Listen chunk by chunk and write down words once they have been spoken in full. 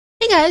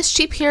guys,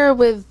 Cheap here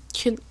with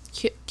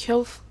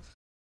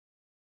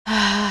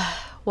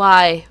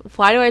Why?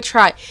 Why do I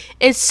try?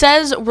 It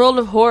says World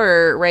of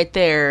Horror right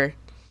there.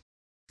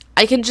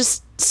 I can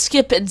just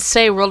skip and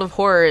say World of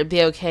Horror and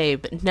be okay,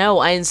 but no,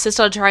 I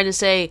insist on trying to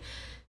say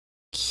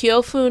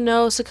Kyofu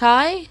no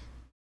Sakai?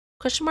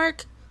 Question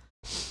mark?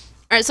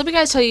 Alright, so let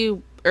me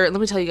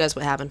tell you guys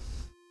what happened.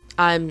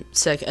 I'm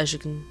sick, as you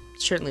can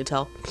certainly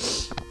tell.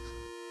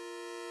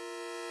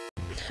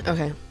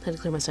 Okay, I had to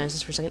clear my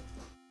sinuses for a second.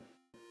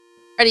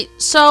 Alrighty,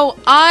 so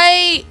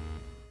I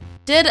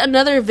did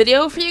another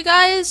video for you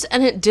guys,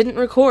 and it didn't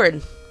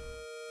record.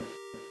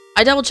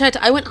 I double checked.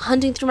 I went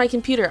hunting through my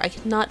computer. I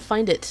could not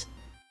find it.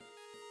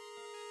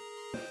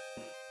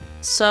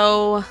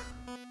 So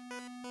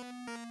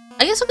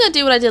I guess I'm gonna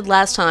do what I did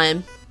last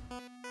time,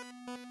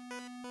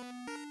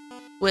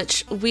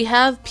 which we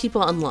have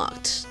people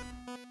unlocked.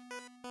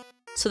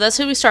 So that's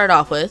who we start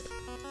off with.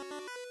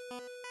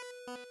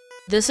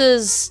 This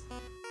is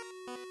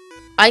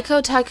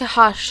Aiko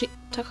Takahashi,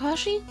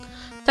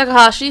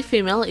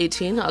 female,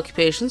 18,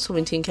 occupation,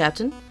 swimming team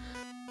captain.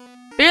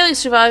 Barely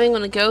surviving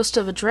when a ghost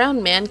of a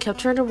drowned man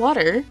kept her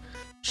underwater,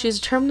 she is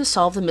determined to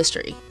solve the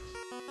mystery.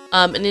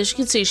 And as you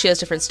can see, she has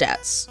different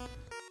stats.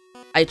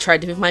 I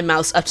tried to move my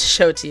mouse up to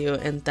show it to you,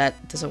 and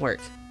that doesn't work.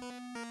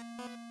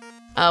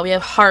 We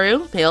have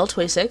Haru, male,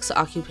 26,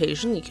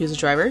 occupation, Yakuza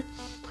driver.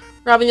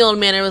 Robbing the old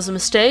manor was a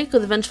mistake,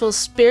 with a vengeful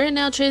spirit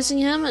now chasing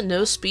him, and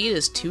no speed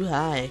is too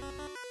high.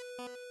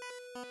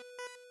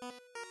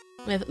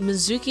 We have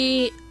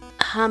Mizuki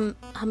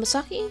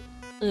Hamasaki?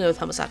 I'm gonna go with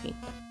Hamasaki.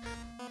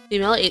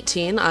 Female,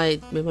 18. I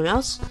move my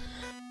mouse.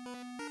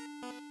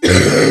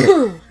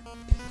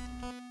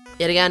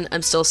 Yet again,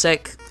 I'm still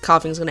sick.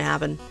 Coughing's gonna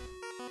happen.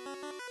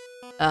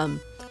 I'm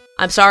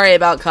sorry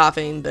about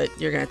coughing, but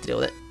you're gonna have to deal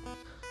with it.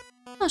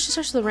 Oh, she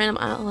starts with a random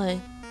ally. I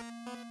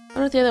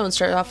wonder what the other one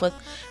started off with.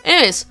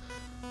 Anyways,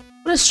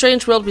 what a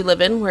strange world we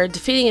live in, where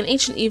defeating an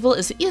ancient evil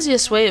is the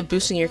easiest way of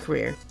boosting your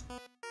career.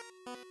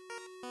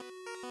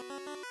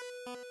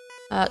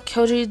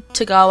 Koji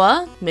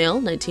Tagawa,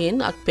 male,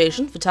 19,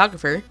 occupation,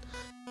 photographer.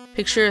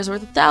 Picture is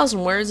worth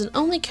 1,000 words, and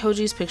only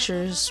Koji's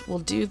pictures will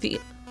do the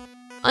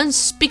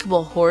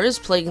unspeakable horrors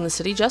plaguing the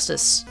city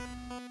justice.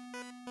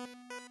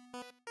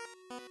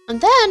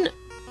 And then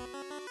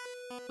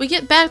we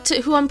get back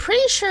to who I'm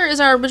pretty sure is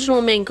our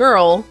original main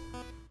girl.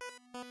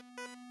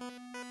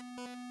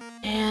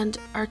 And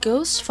our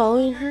ghost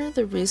following her,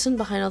 the reason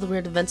behind all the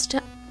weird events.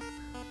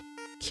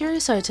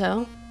 Curious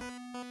Saito.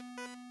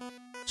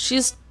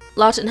 She's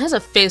locked and has a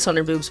face on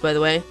her boobs, by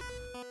the way.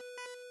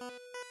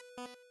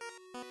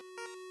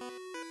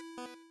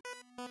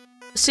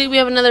 See, we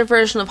have another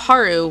version of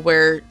Haru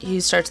where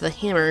he starts with a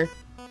hammer.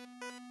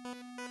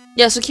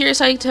 Yeah, so Curious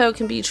Saito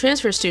can be a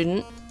transfer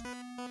student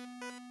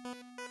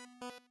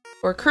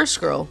or a curse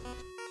girl.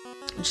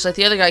 Just like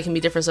the other guy can be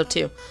different stuff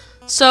too.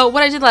 So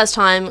what I did last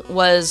time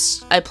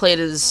was I played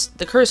as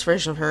the curse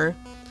version of her,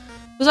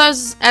 because I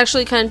was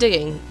actually kind of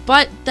digging.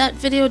 But that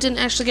video didn't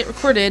actually get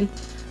recorded.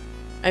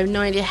 I have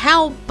no idea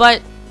how,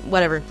 but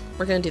whatever.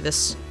 We're gonna do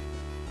this.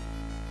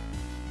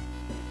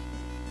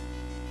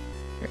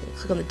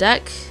 Click on the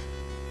deck.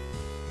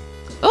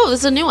 Oh, this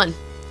is a new one.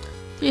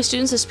 3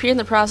 students disappeared in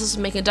the process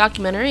of making a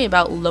documentary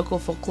about local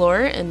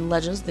folklore and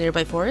legends of the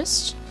nearby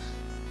forest.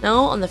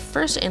 Now, on the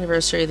first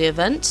anniversary of the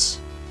event,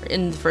 a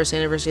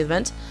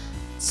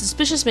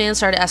suspicious man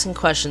started asking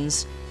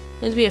questions.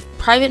 He had to be a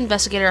private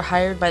investigator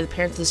hired by the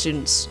parents of the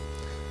students.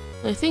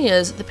 The thing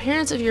is, the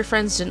parents of your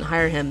friends didn't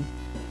hire him.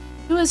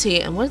 Who is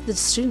he, and what did the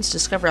students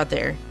discover out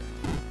there?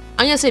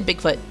 I'm gonna say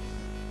Bigfoot.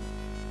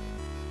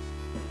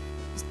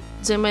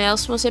 Does anybody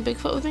else want to say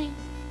Bigfoot with me?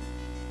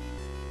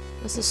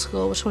 That's the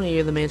school. Which one are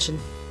you? The mansion?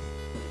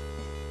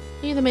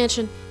 Are you the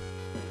mansion?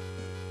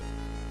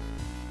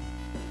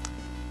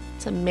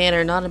 It's a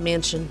manor, not a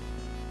mansion.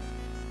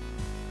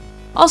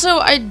 Also,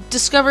 I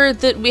discovered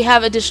that we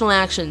have additional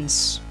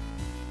actions.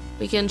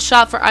 We can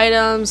shop for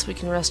items, we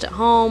can rest at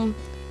home,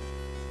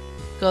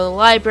 go to the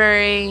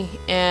library,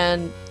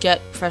 and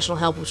get professional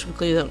help, which we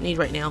clearly don't need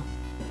right now.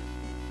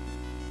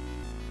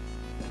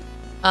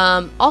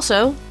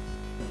 Also,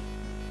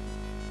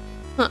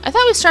 I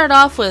thought we started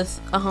off with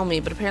a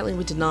homie, but apparently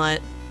we did not.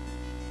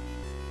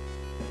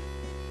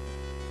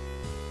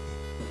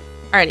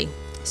 Alrighty,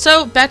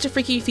 so back to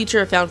freaky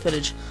feature of found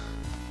footage.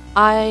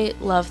 I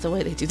love the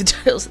way they do the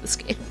titles of this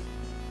game.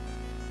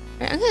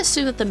 Alright, I'm gonna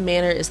assume that the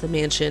manor is the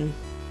mansion.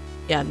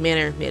 Yeah,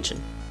 manor,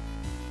 mansion.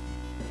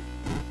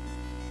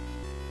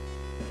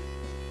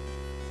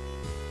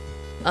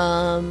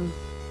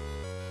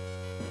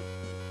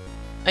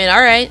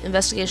 Alright,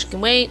 investigation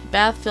can wait.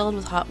 Bath filled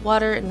with hot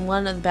water in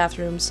one of the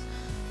bathrooms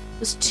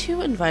was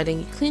too inviting.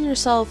 You clean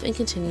yourself and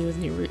continue with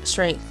new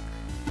strength.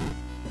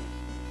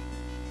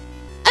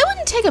 I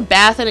wouldn't take a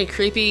bath in a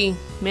creepy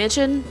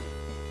mansion.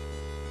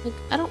 Like,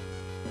 I don't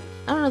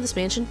know this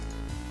mansion.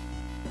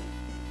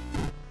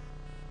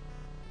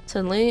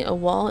 Suddenly, a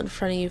wall in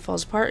front of you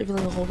falls apart,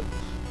 revealing a hole.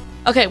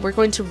 Okay, we're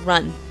going to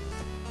run.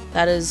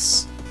 That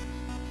is...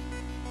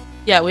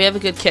 Yeah, we have a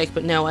good kick,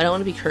 but no, I don't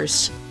want to be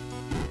cursed.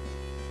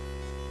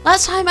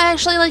 Last time I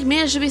actually, like,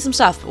 managed to beat some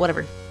stuff, but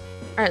whatever.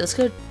 Alright, let's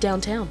go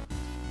downtown.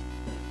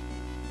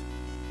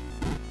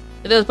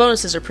 Those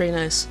bonuses are pretty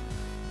nice.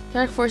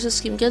 Dark forces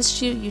scheme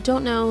against you. You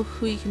don't know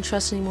who you can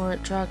trust anymore.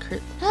 Draw a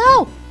crit.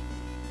 No!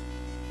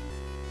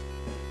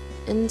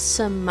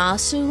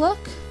 Insamasu look?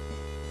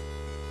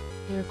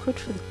 You're equipped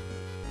for the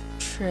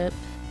trip.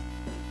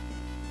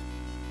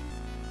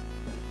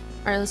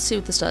 Alright, let's see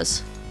what this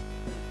does.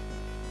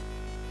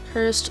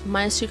 Cursed,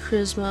 Maisu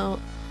Charisma.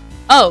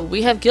 Oh,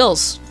 we have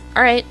gills.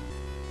 Alright.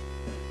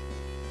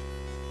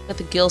 Got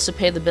the gills to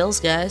pay the bills,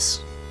 guys.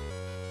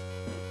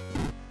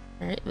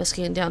 Alright,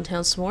 investigating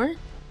downtown some more.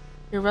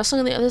 You're rustling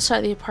on the other side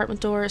of the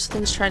apartment door.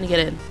 Something's trying to get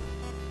in.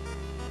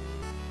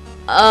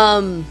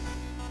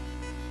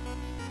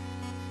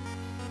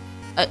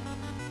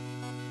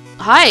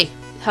 Hi!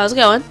 How's it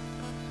going?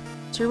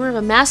 It's a rumor of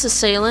a mass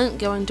assailant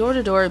going door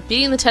to door,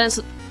 beating the tenants.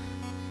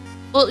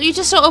 Well, you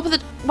just don't open the.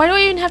 Why do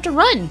I even have to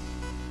run?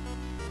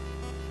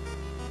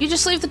 You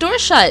just leave the door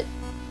shut.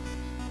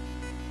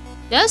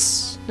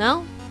 Yes?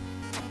 No?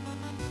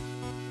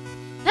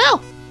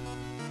 No!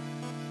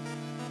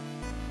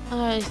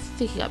 I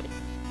think you got me.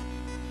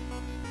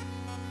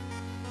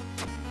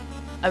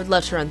 I would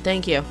love to run,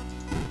 thank you.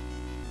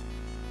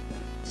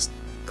 Just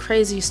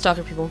crazy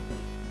stalker people.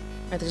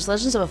 Alright, there's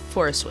Legends of a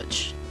Forest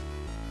Witch.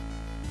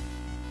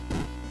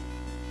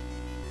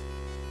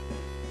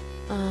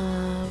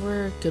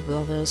 We're good with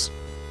all those.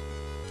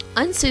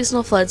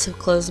 Unseasonal floods have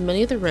closed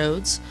many of the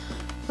roads,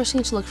 forcing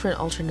you to look for an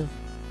alternative.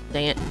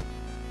 Dang it.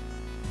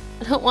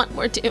 I don't want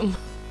more doom.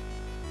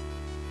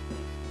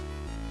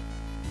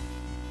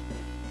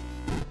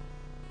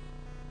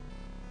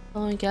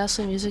 Following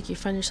ghastly music, you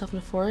find yourself in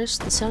a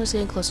forest. The sound is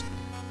getting closer.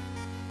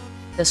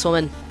 This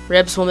woman.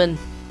 Ribs woman.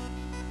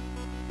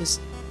 Is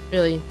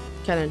really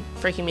kind of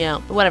freaking me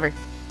out, but whatever.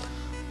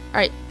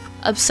 Alright.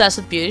 Obsessed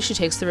with beauty, she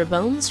takes the rib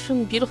bones from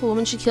the beautiful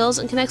woman she kills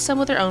and connects them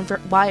with her own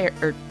wire,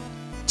 or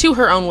to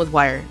her own with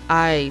wire.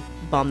 I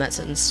bombed that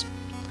sentence.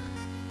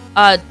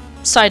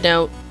 Side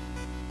note.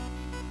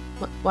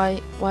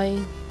 Why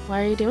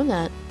are you doing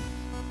that?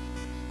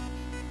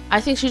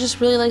 I think she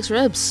just really likes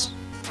ribs.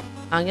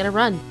 I'm gonna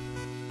run.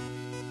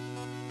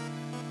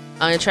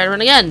 I'm gonna try to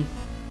run again.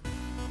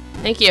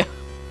 Thank you.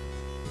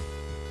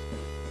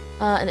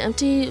 An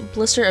empty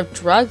blister of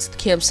drugs at the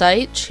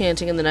campsite,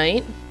 chanting in the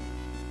night.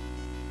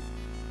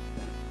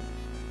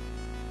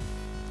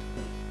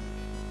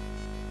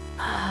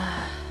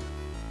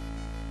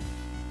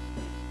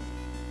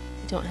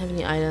 Don't have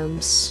any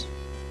items.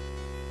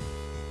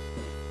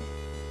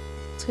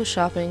 Let's go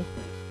shopping.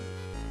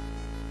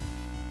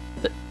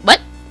 But what?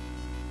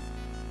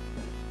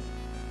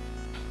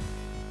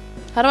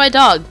 How do I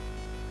dog?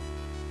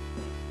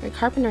 Alright,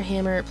 carpenter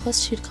hammer,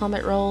 +2 to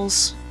combat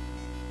rolls.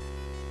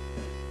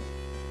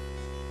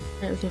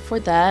 Alright, we can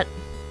afford that.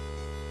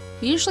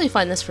 We usually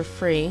find this for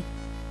free.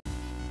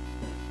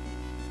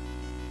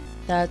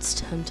 That's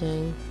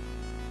tempting.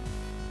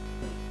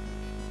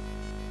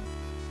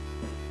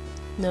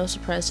 No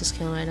surprise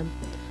discount item.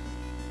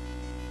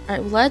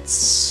 Alright, well,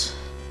 let's...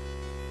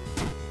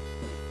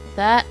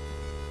 That.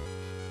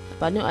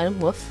 Buy a new item,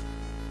 woof.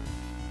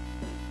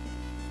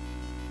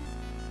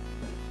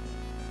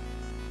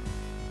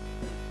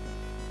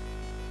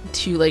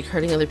 Do you like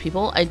hurting other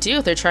people? I do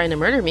if they're trying to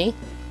murder me.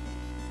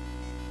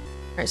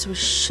 Alright, so we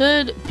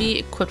should be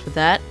equipped with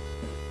that.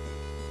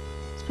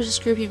 Suspicious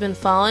group you've been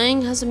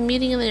following has a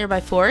meeting in the nearby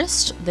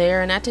forest. They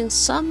are enacting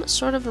some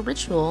sort of a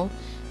ritual.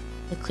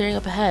 And clearing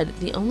up ahead.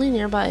 The only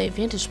nearby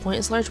vantage point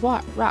is a large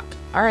rock.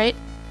 Alright.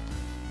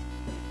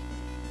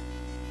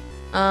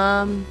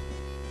 I'm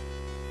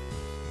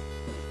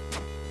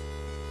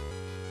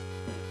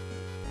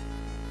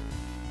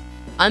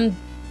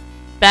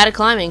bad at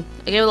climbing.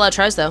 I gave it a lot of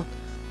tries though.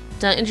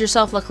 Don't injure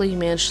yourself, luckily you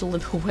managed to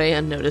limp away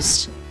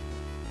unnoticed.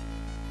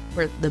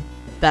 We're the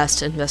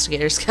best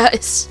investigators,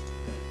 guys.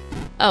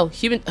 Oh,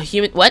 human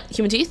what?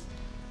 Human teeth?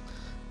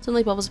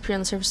 Suddenly bubbles appear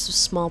on the surface of a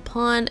small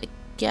pond. A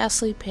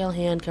ghastly pale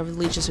hand covered with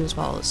leeches soon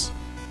follows.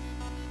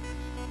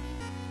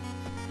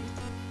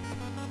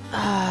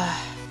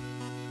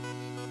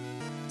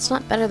 It's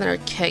not better than our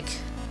kick.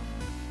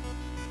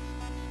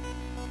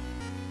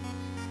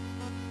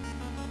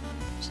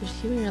 So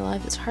human in your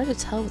life, it's hard to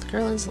tell with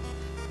Gerlin's.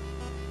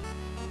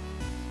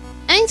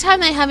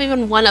 Anytime they have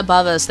even one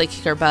above us, they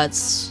kick our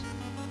butts.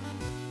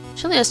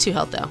 She only has 2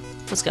 health though.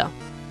 Let's go.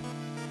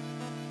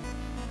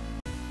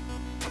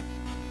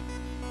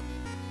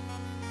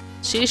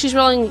 She's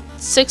rolling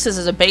 6s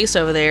as a base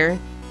over there.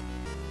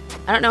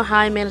 I don't know how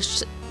I managed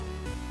to...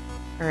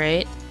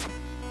 Alright.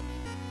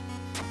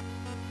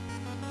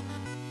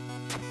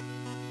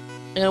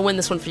 I'm gonna win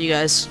this one for you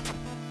guys.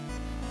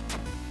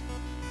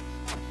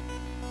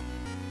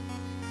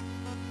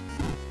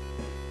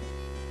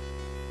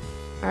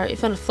 Alright, we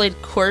found a flayed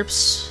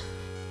corpse.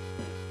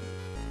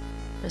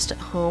 Rest at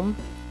home.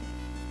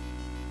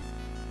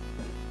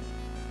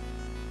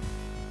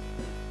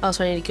 Oh,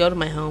 so I need to go to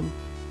my home.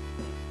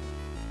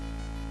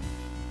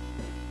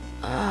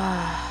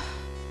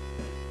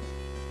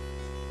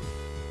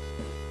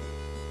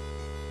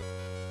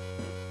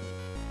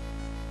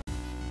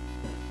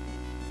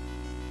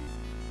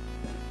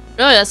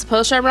 Really, that's the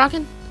poster I'm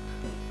rocking?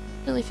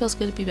 Really feels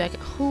good to be back at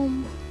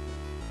home.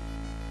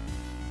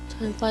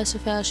 Time flies so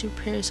fast, you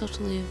prepare yourself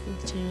to leave and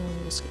continue on the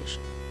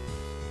investigation.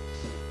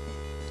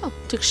 Oh,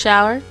 took a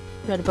shower,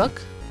 read a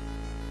book.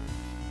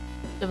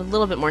 You have a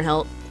little bit more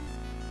help.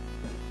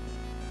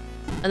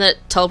 And then it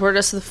teleported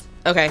us to the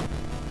okay.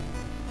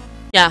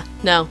 Yeah,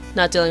 no,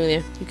 not dealing with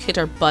you. You kicked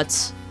our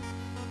butts.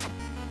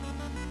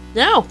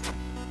 No!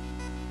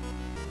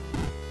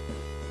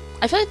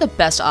 I feel like the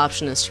best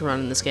option is to run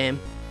in this game.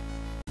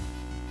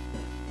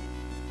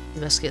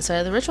 Investigate side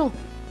of the ritual.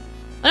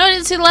 I don't need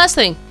to see the last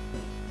thing.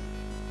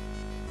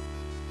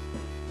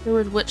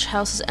 Rumored witch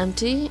house is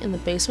empty. In the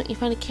basement, you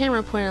find a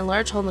camera pointing at a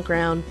large hole in the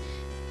ground.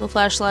 No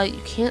flashlight,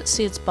 you can't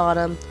see its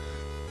bottom. On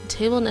the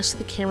table next to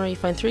the camera, you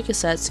find 3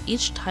 cassettes,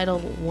 each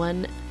titled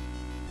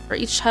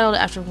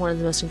after one of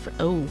the missing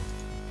oh.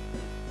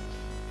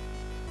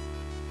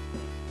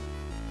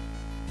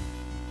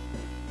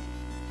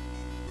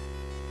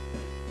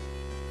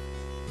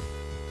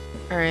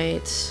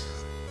 Alright.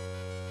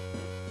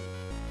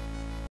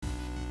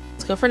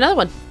 Let's go for another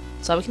one.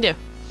 That's all we can do.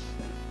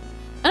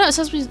 I know, it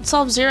says we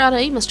solved 0 out of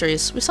 8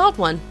 mysteries. We solved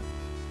one.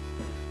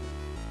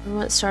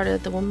 When it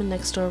started, the woman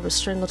next door was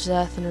strangled to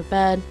death in her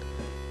bed.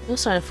 No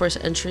sign of forced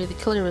entry. The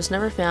killer was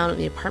never found and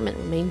the apartment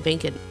remained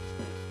vacant.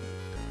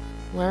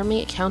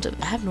 Alarming account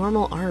of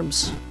abnormal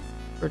arms.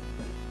 Or,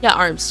 yeah,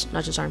 arms,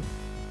 not just arm.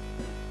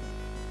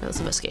 Right, let's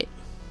investigate.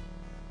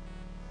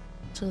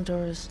 To the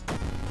doors.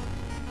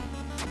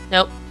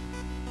 Nope.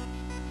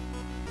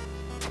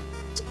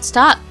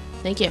 Stop!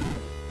 Thank you.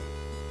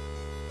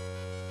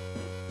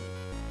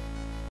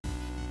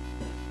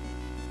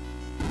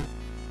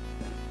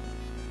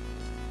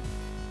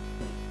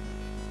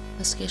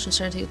 Investigation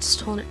starting to take its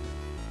toll.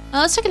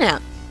 Let's take a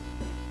nap.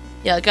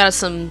 Yeah, it got us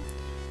some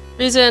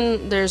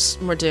reason.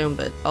 There's more doom,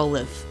 but I'll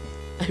live.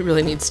 I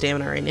really need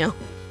stamina right now.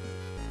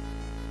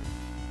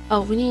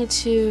 Oh, we need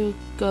to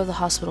go to the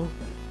hospital.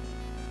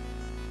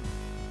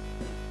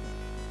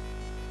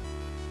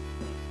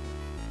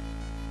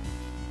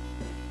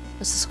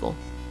 What's the school?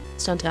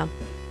 It's downtown.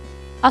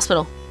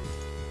 Hospital.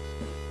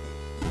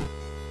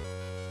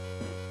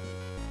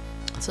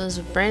 So there's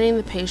branding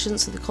the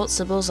patients with the cult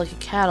symbols like a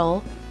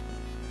cattle.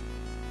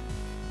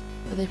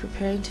 Are they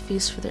preparing to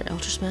feast for their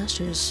eldest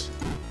masters?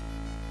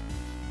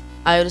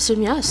 I would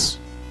assume yes.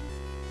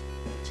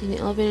 Taking the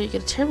elevator, you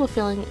get a terrible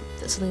feeling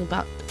that something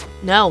about...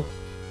 No!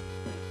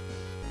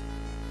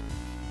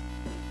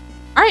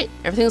 Alright,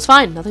 everything's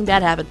fine. Nothing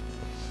bad happened.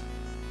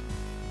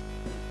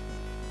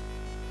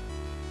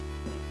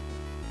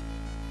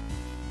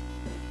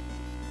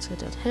 Let's go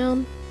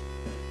downtown.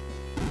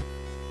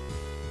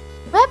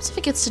 What happens if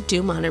it gets to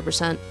Doom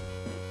 100%?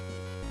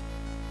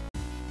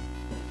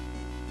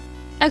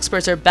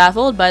 Experts are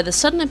baffled by the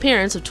sudden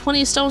appearance of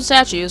 20 stone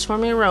statues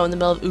forming a row in the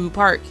middle of Ooh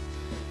Park.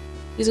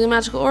 Using a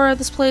magical aura of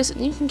this place,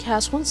 you can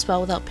cast one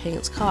spell without paying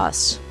its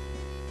cost.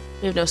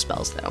 We have no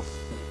spells, though.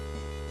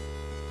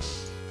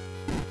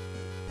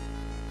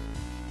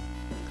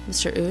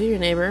 Mr. Ooh, your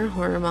neighbor,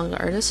 horror manga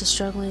artist, is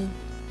struggling.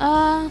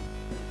 Let's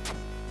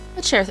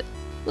share. We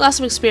lost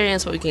some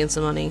experience, but we gained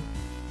some money.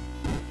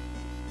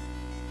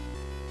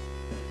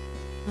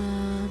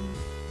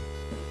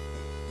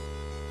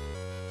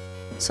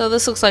 So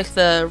this looks like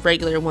the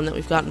regular one that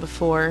we've gotten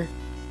before.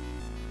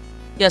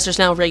 Yes, there's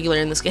now regular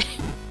in this game.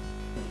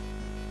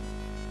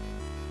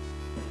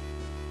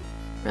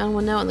 Round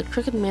window and the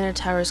Crooked Manor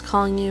Tower is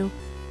calling you.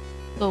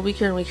 A little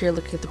weaker and weaker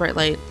looking at the bright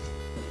light.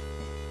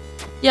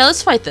 Yeah,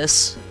 let's fight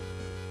this.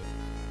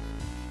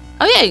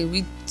 Oh yay,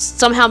 we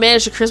somehow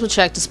managed a charisma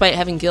check despite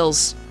having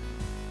gills.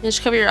 Manage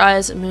to cover your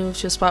eyes and move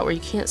to a spot where you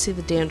can't see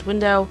the damned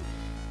window.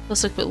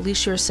 Looks like, but at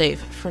least you're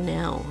safe for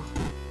now.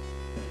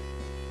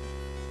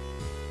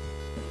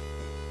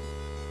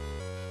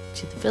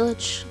 To the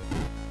village.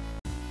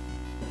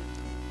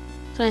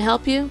 Can I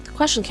help you? The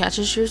question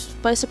catches you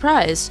by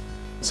surprise.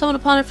 Stumbled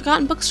upon a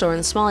forgotten bookstore in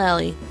the small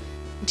alley.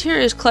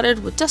 Interior is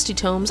cluttered with dusty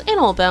tomes,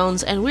 animal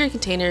bones, and weird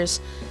containers,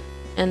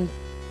 and...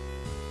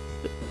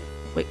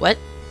 Wait, what?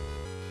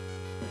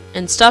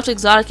 And stuffed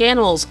exotic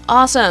animals.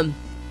 Awesome!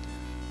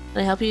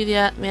 Can I help you?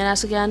 The man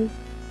asks again.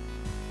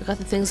 I got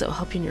the things that will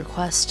help you in your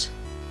quest.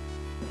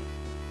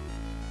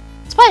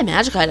 Let's buy a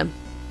magic item.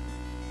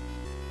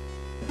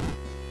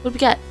 What do we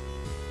get?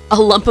 A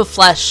lump of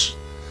flesh.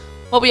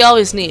 What we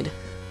always need.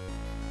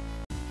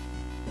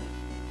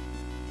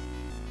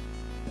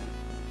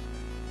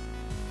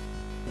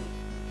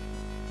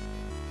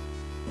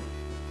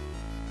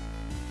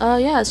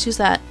 Yeah, let's use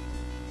that.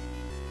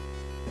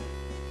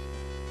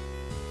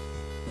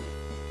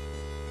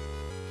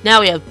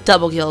 Now we have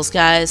double gills,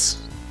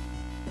 guys.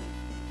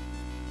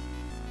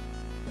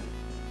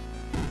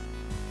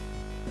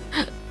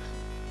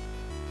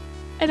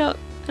 I don't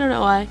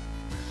know why.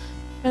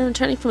 And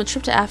returning from a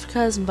trip to Africa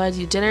has invited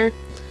you to dinner.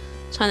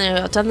 Time they have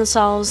outdone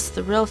themselves.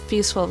 The real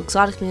feast full of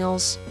exotic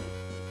meals.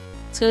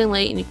 It's getting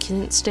late and you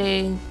can't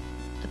stay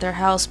at their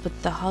house,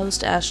 but the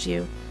host asked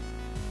you.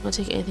 Want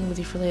to take anything with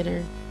you for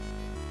later?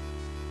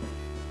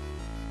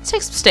 Let's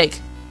take some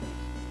steak.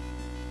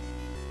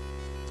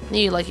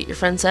 You like it, your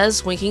friend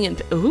says, winking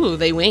and ooh,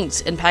 they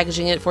winked and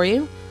packaging it for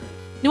you.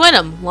 New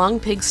item, long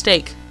pig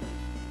steak.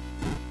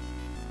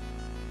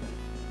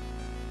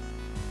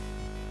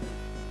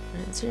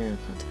 Alright, 0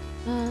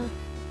 contact.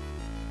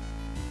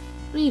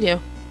 What do you do?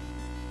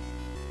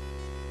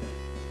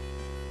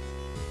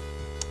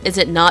 Is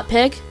it not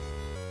pig?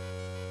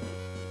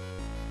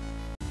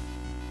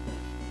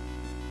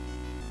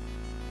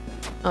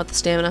 Oh, the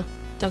stamina.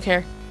 Don't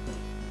care.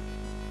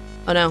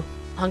 Oh no.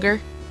 Hunger?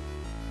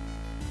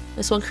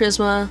 This one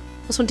charisma.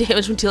 This one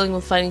damage when dealing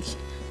with fighting.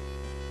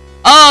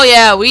 Oh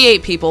yeah, we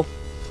ate people.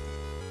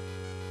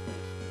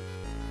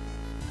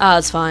 Ah,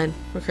 it's fine.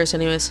 We're cursed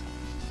anyways.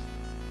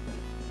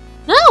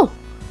 No!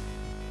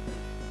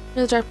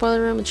 Near the dark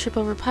boiler room and trip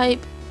over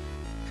pipe.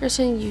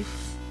 Cursing, you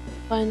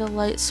find a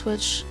light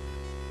switch.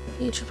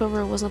 You trip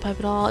over, it wasn't a pipe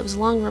at all. It was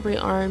long rubbery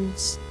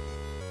arms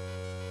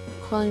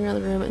coiling around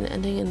the room and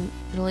ending in an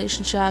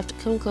ventilation shaft.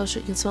 Coming closer,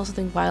 you can smell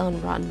something vile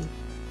and rotten.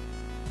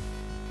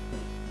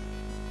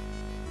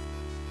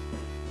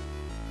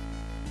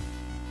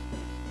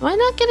 Am I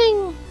not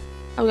getting...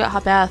 Oh, we got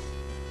hot bath.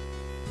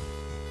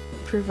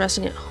 Improve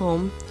resting at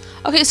home.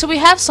 Okay, so we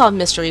have solved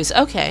mysteries.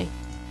 Okay.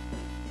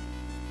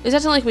 It's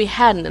acting like we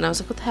hadn't, and I was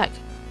like, what the heck?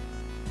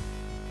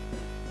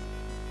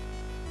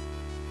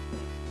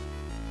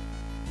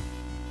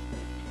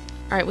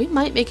 Alright, we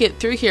might make it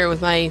through here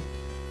with my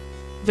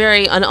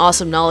very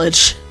unawesome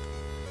knowledge.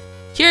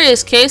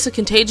 Curious case of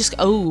contagious...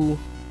 Oh.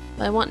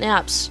 I want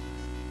naps.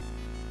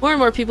 More and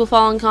more people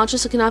fall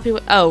unconscious. It cannot be...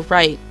 Oh,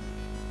 right.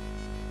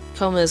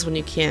 Coma is when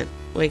you can't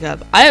wake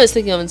up. I was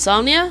thinking of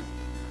insomnia.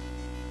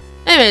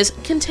 Anyways,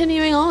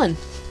 continuing on.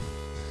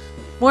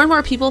 More and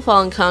more people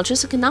fall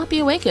unconscious and cannot be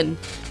awakened.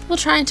 People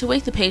trying to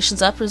wake the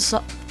patients up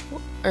result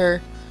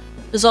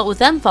with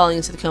them falling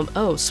into the coma.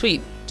 Oh,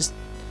 sweet. Just...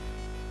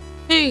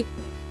 Hey,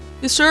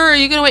 sir, are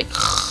you gonna wake...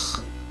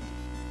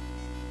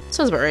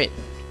 Sounds about right.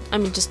 I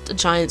mean, just a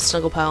giant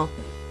snuggle pile.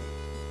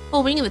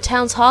 Whole wing of the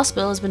town's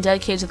hospital has been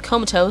dedicated to the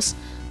comatose.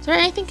 Is there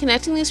anything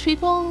connecting these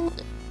people?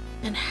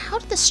 And how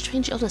did this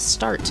strange illness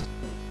start?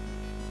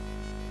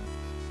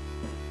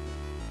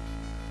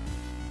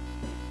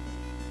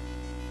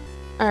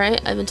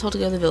 Alright, I've been told to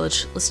go to the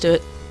village. Let's do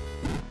it.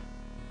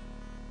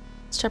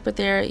 Stop right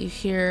there. You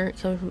hear...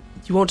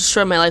 You won't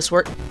destroy my life's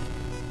work.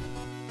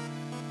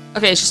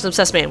 Okay, it's just an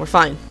obsessed man. We're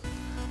fine.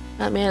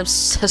 That man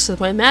obsessed with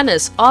my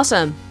madness.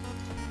 Awesome.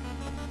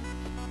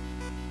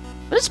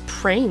 What does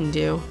praying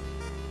do?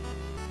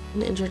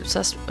 An injured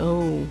obsessed...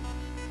 Oh.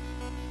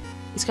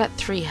 He's got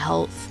 3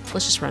 health.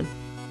 Let's just run.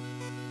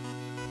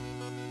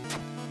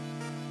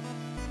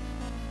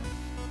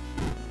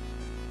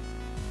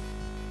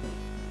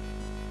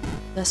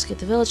 Investigate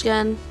the village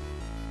again.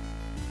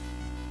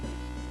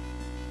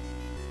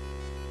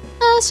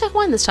 Let's check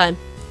wine this time.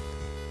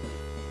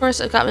 Of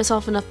course, I've got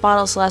myself enough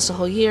bottles to last a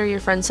whole year. Your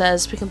friend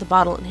says, picking up the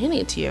bottle and handing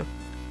it to you.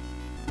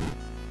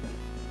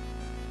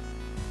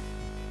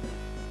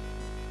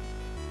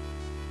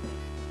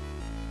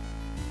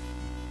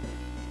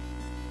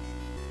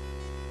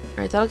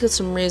 Alright, that'll get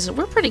some reason.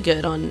 We're pretty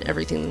good on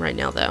everything right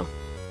now, though.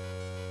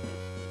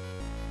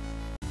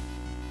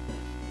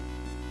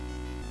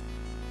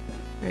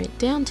 Alright,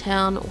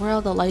 downtown, where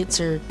all the lights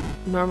are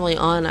normally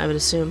on, I would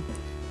assume.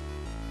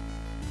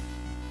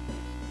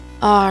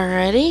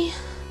 Alrighty.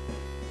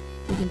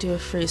 We can do a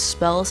free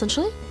spell,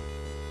 essentially.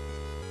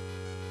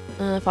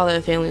 Father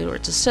and family were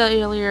to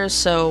say earlier,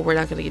 so we're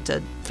not going to get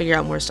to figure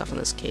out more stuff in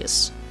this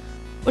case.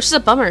 Which is a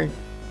bummer.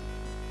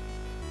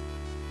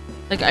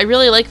 Like, I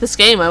really like this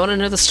game. I want to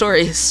know the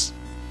stories.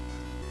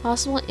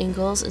 Possible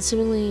angles and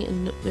seemingly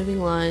moving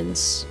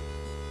lines.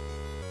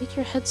 Make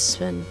your head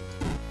spin.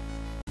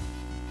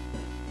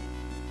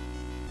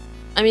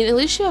 I mean, at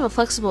least you have a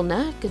flexible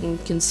neck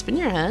and can spin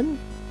your head,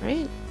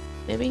 right?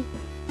 Maybe?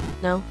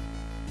 No?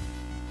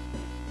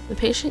 The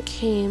patient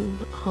came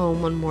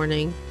home one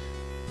morning,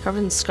 covered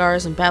in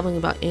scars and babbling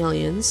about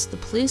aliens. The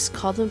police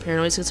called them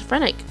paranoid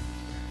schizophrenic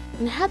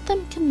and had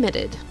them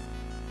committed.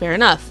 Fair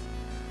enough.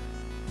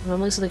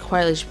 Mumbling something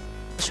quietly,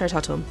 let's try to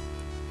talk to him.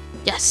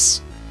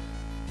 Yes!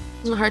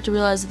 It wasn't hard to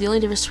realize that the only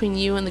difference between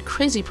you and the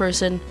crazy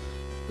person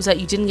was that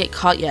you didn't get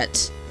caught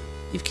yet.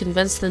 You've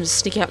convinced them to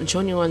sneak out and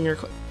join you on your...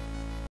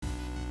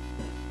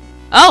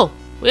 Oh!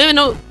 We have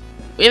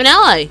an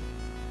ally!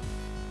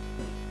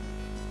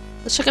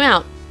 Let's check him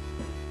out.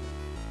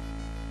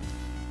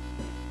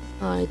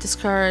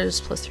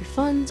 Discards +3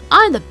 funds.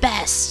 I'm the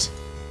best!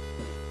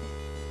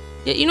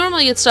 Yeah, you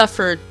normally get stuff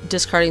for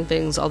discarding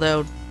things,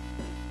 although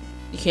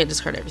you can't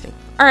discard everything.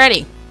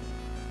 Alrighty.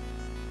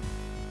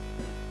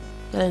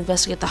 Gotta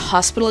investigate the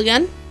hospital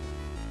again.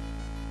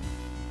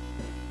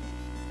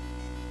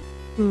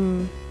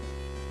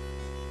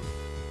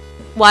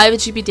 Why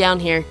would you be down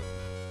here?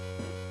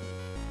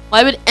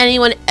 Why would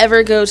anyone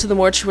ever go to the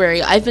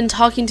mortuary? I've been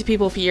talking to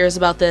people for years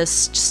about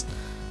this.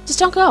 Just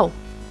don't go.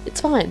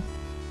 It's fine.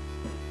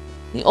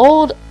 The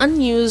old,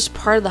 unused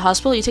part of the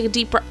hospital, you take a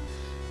deep breath.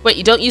 Wait,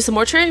 you don't use the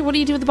mortuary? What do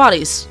you do with the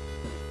bodies?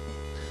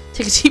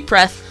 Take a deep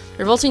breath.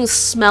 The revolting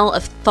smell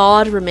of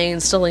thawed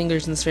remains still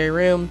lingers in this very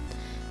room.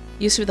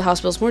 Used to be the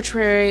hospital's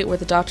mortuary, where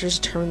the doctors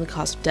determine the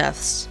cause of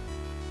deaths.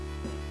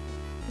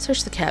 Let's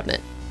search the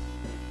cabinet.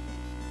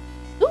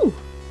 Ooh!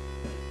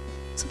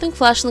 Something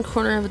flashed in the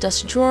corner of a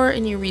dusty drawer,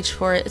 and you reach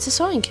for it. It's a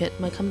sewing kit.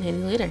 Might come in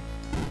handy later.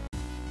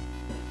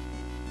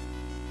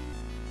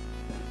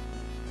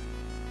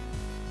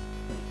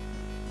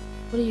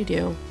 What do you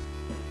do?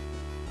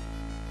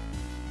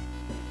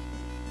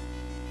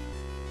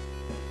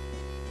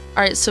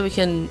 Alright, so we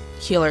can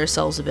heal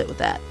ourselves a bit with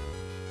that.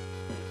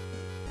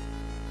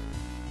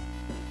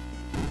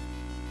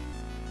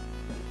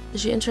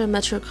 As you enter a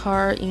metro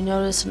car, you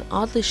notice an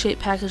oddly shaped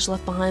package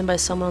left behind by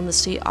someone on the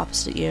seat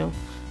opposite you,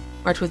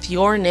 marked with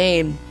your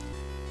name.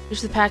 You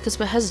reach the package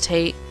but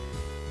hesitate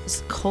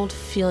as the cold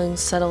feeling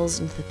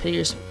settles into the pit of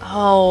your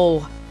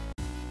Oh!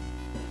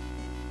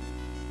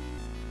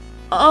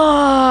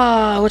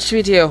 Oh! What should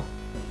we do?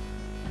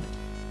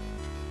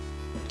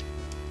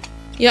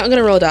 Yeah, I'm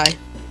gonna roll a die.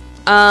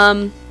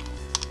 Odd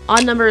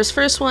number is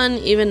first one,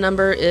 even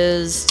number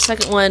is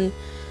second one,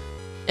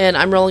 and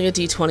I'm rolling a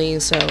d20,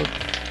 so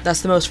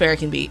that's the most fair it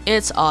can be.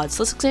 It's odd,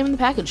 so let's examine the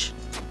package.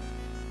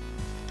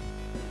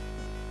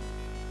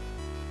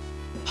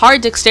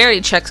 Hard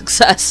dexterity check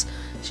success.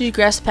 So you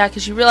grasp the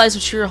package, you realize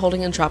what you're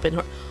holding and drop it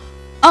in.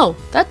 Oh,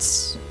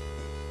 that's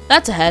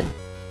a head.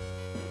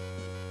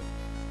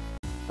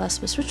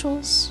 Blasphemous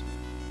rituals,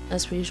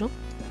 as per usual.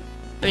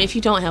 I mean, if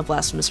you don't have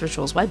blasphemous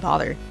rituals, why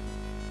bother?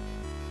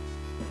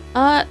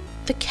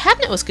 The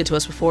cabinet was good to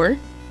us before.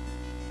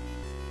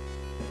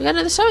 We got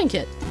another sewing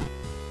kit.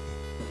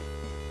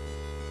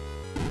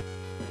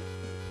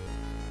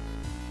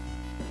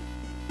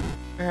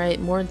 Alright,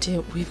 more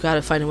Doom. We've got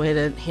to find a way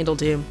to handle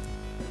Doom.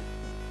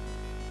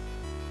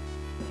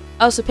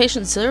 Oh, so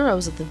patient 0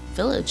 was at the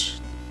village.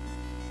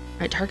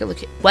 Alright, target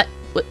location. What?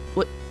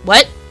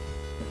 What?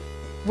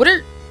 What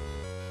are...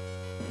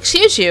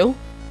 Excuse you?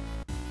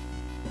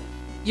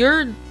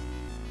 You're...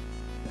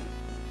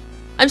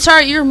 I'm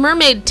sorry, your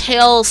mermaid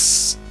tail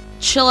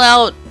chill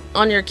out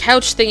on your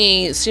couch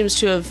thingy seems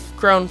to have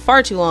grown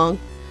far too long.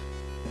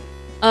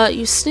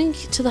 You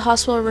sneak to the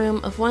hospital room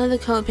of one of the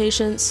coma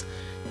patients.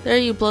 There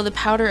you blow the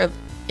powder of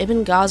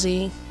Ibn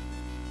Ghazi.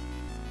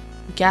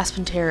 Gasp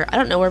in terror. I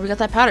don't know where we got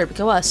that powder, but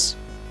go us.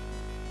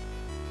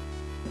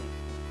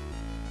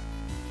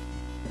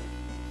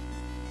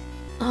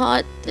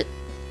 I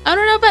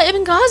don't know about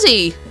Ibn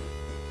Ghazi.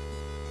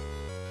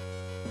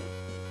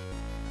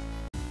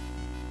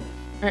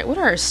 Alright, what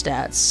are our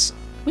stats?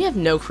 We have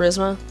no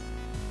charisma.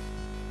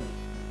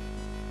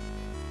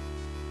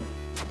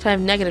 Can I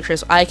have negative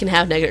charisma? I can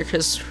have negative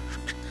charisma.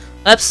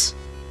 Oops.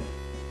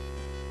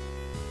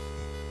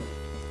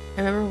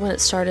 I remember when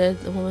it started,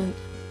 the woman...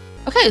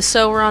 Okay,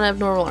 so we're on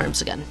abnormal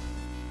arms again.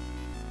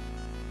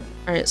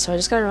 Alright, so I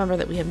just gotta remember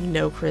that we have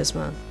no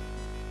charisma.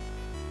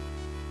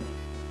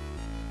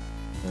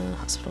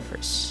 Hospital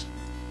first.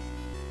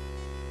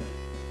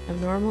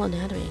 Abnormal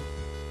anatomy.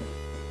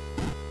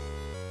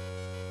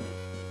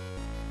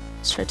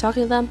 Let's try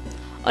talking to them.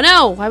 Oh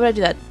no! Why would I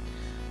do that?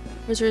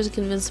 Wizard is to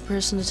convince the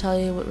person to tell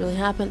you what really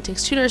happened. It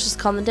takes 2 nurses to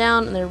calm them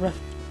down, and they're rough.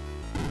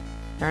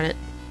 Darn it.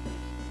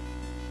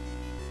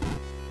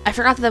 I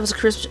forgot that was a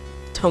charisma.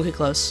 Don't get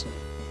close.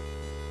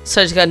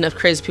 So I just got enough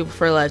crazy people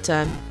for a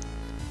lifetime.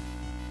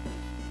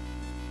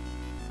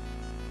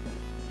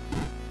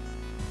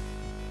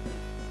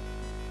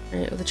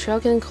 Alright, with the trail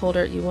getting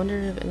colder, you wonder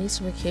if any of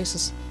the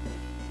cases...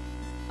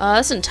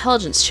 that's an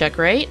intelligence check,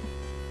 right?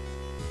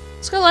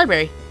 Let's go to the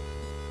library.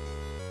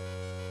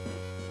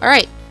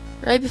 Alright,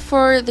 right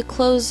before the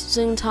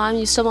closing time,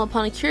 you stumble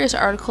upon a curious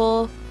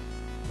article.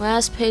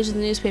 Last page of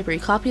the newspaper. You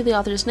copy the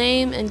author's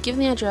name and give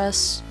the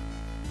address...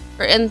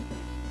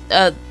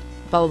 blah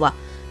blah blah.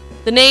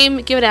 The name,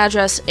 give an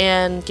address,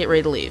 and get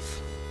ready to leave.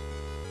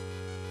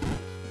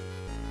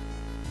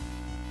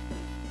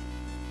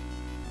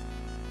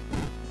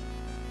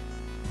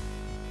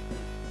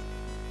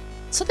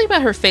 Something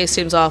about her face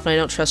seems off and I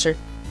don't trust her.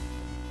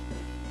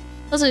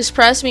 Pleasantly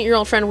surprised to meet your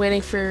old friend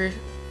waiting for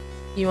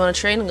you on a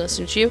train. I'm gonna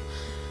suit you.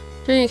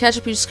 During a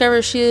catch-up, you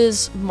discover she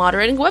is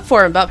moderating a web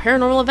forum about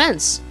paranormal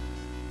events.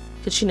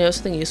 Could she know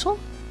something useful?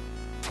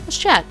 Let's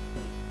chat.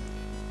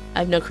 I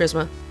have no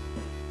charisma.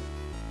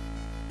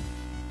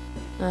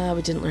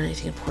 We didn't learn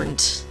anything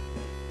important.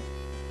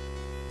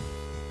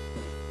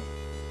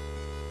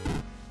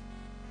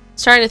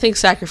 Starting to think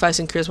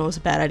sacrificing charisma was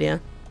a bad idea.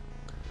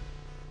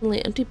 Suddenly,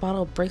 an empty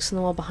bottle breaks in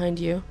the wall behind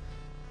you.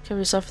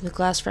 Cover yourself in the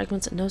glass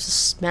fragments and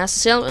notice a mass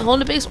assailant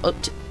holding a baseball.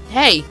 Oh,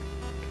 hey!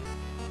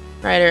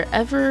 Ryder,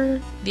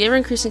 the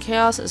ever-increasing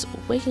chaos is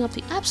waking up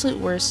the absolute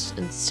worst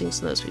instincts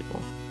in those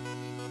people.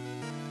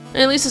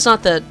 And at least it's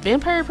not the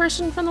vampire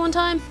person from the one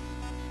time.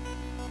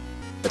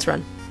 Let's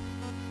run.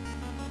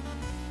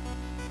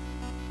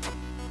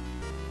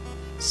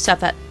 Stop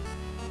that.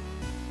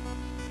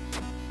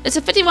 It's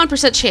a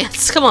 51%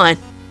 chance. Come on.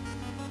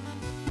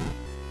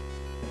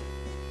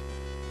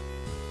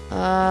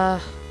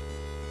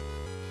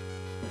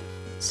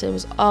 Same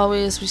as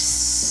always. We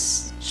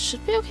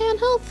should be okay on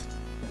health.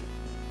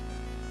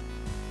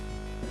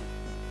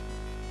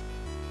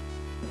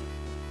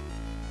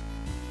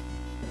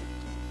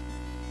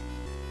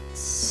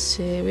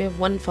 see, we have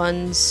 1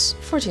 funds,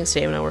 14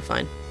 stamina, we're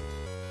fine.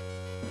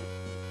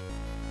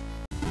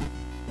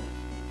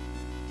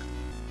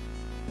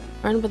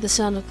 Alarmed by the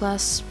sound of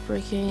glass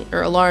breaking,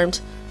 or alarmed.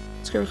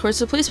 Screen records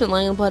the policeman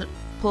lying in a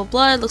pool of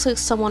blood. Looks like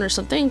someone or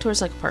something tore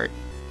his neck apart.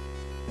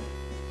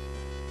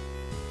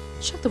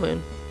 Check the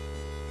wound.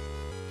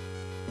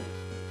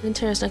 Didn't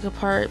tear his neck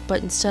apart,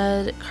 but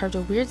instead carved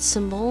a weird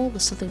symbol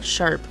with something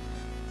sharp.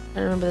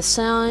 I remember the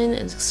sign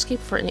and escape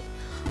for any.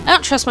 I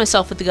don't trust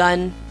myself with the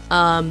gun.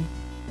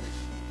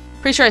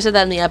 Pretty sure I said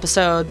that in the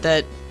episode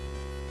that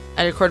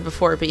I recorded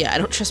before, but yeah, I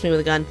don't trust me with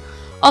a gun.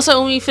 Also,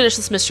 when we finish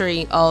this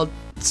mystery, I'll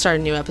start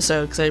a new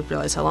episode because I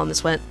realized how long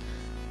this went.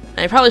 And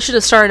I probably should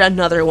have started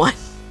another one.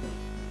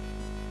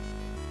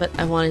 But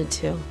I wanted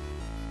to.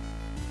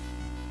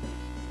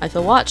 I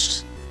feel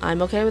watched.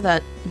 I'm okay with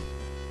that.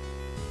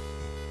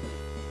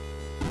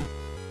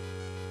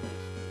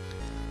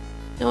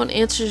 No one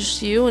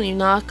answers you when you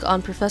knock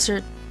on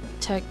Professor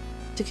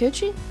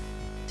Takuchi?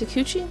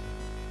 Takuchi?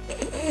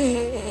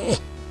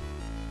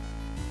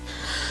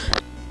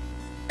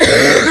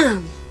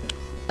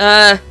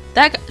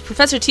 That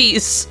Professor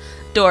T's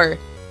door.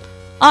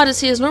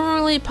 Odyssey is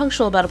normally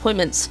punctual about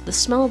appointments. The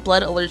smell of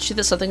blood alerts you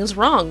that something is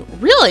wrong.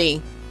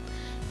 Really?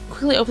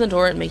 Quickly open the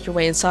door and make your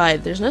way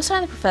inside. There's no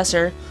sign of the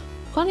professor.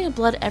 Quantity of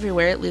blood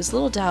everywhere, it leaves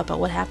little doubt about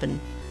what happened.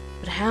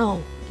 But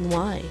how and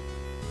why?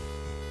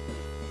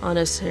 Oh,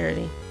 no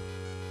severity.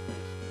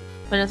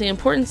 Find nothing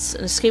important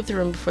and escape the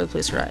room before the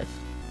police arrive.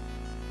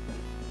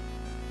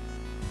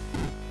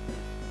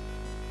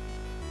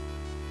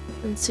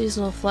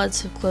 Unseasonal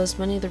floods have closed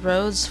many of the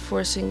roads,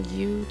 forcing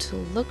you to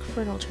look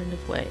for an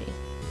alternative way.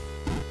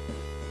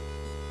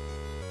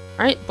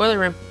 Alright, boiler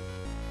room.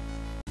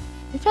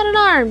 We found an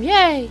arm!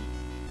 Yay!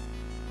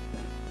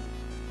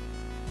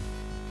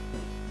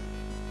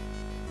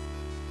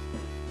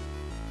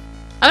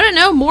 I want to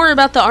know more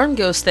about the arm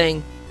ghost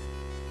thing.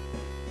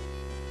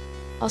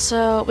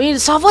 Also, we need to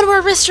solve one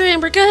more mystery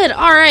and we're good!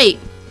 Alright!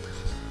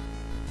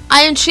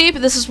 I am cheap,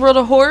 this is World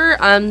of Horror.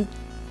 I'm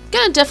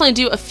gonna definitely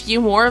do a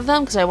few more of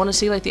them because I want to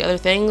see like the other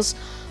things.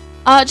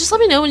 Just let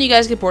me know when you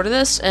guys get bored of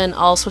this and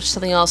I'll switch to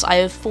something else. I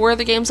have 4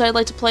 other games I'd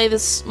like to play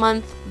this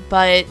month,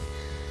 but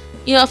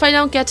you know, if I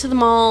don't get to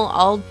them all,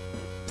 I'll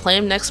play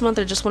them next month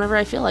or just whenever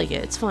I feel like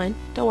it. It's fine.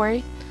 Don't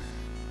worry.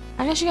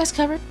 I got you guys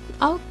covered.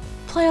 I'll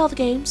play all the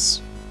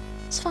games.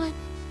 It's fine.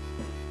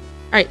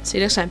 Alright, see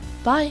you next time.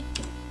 Bye!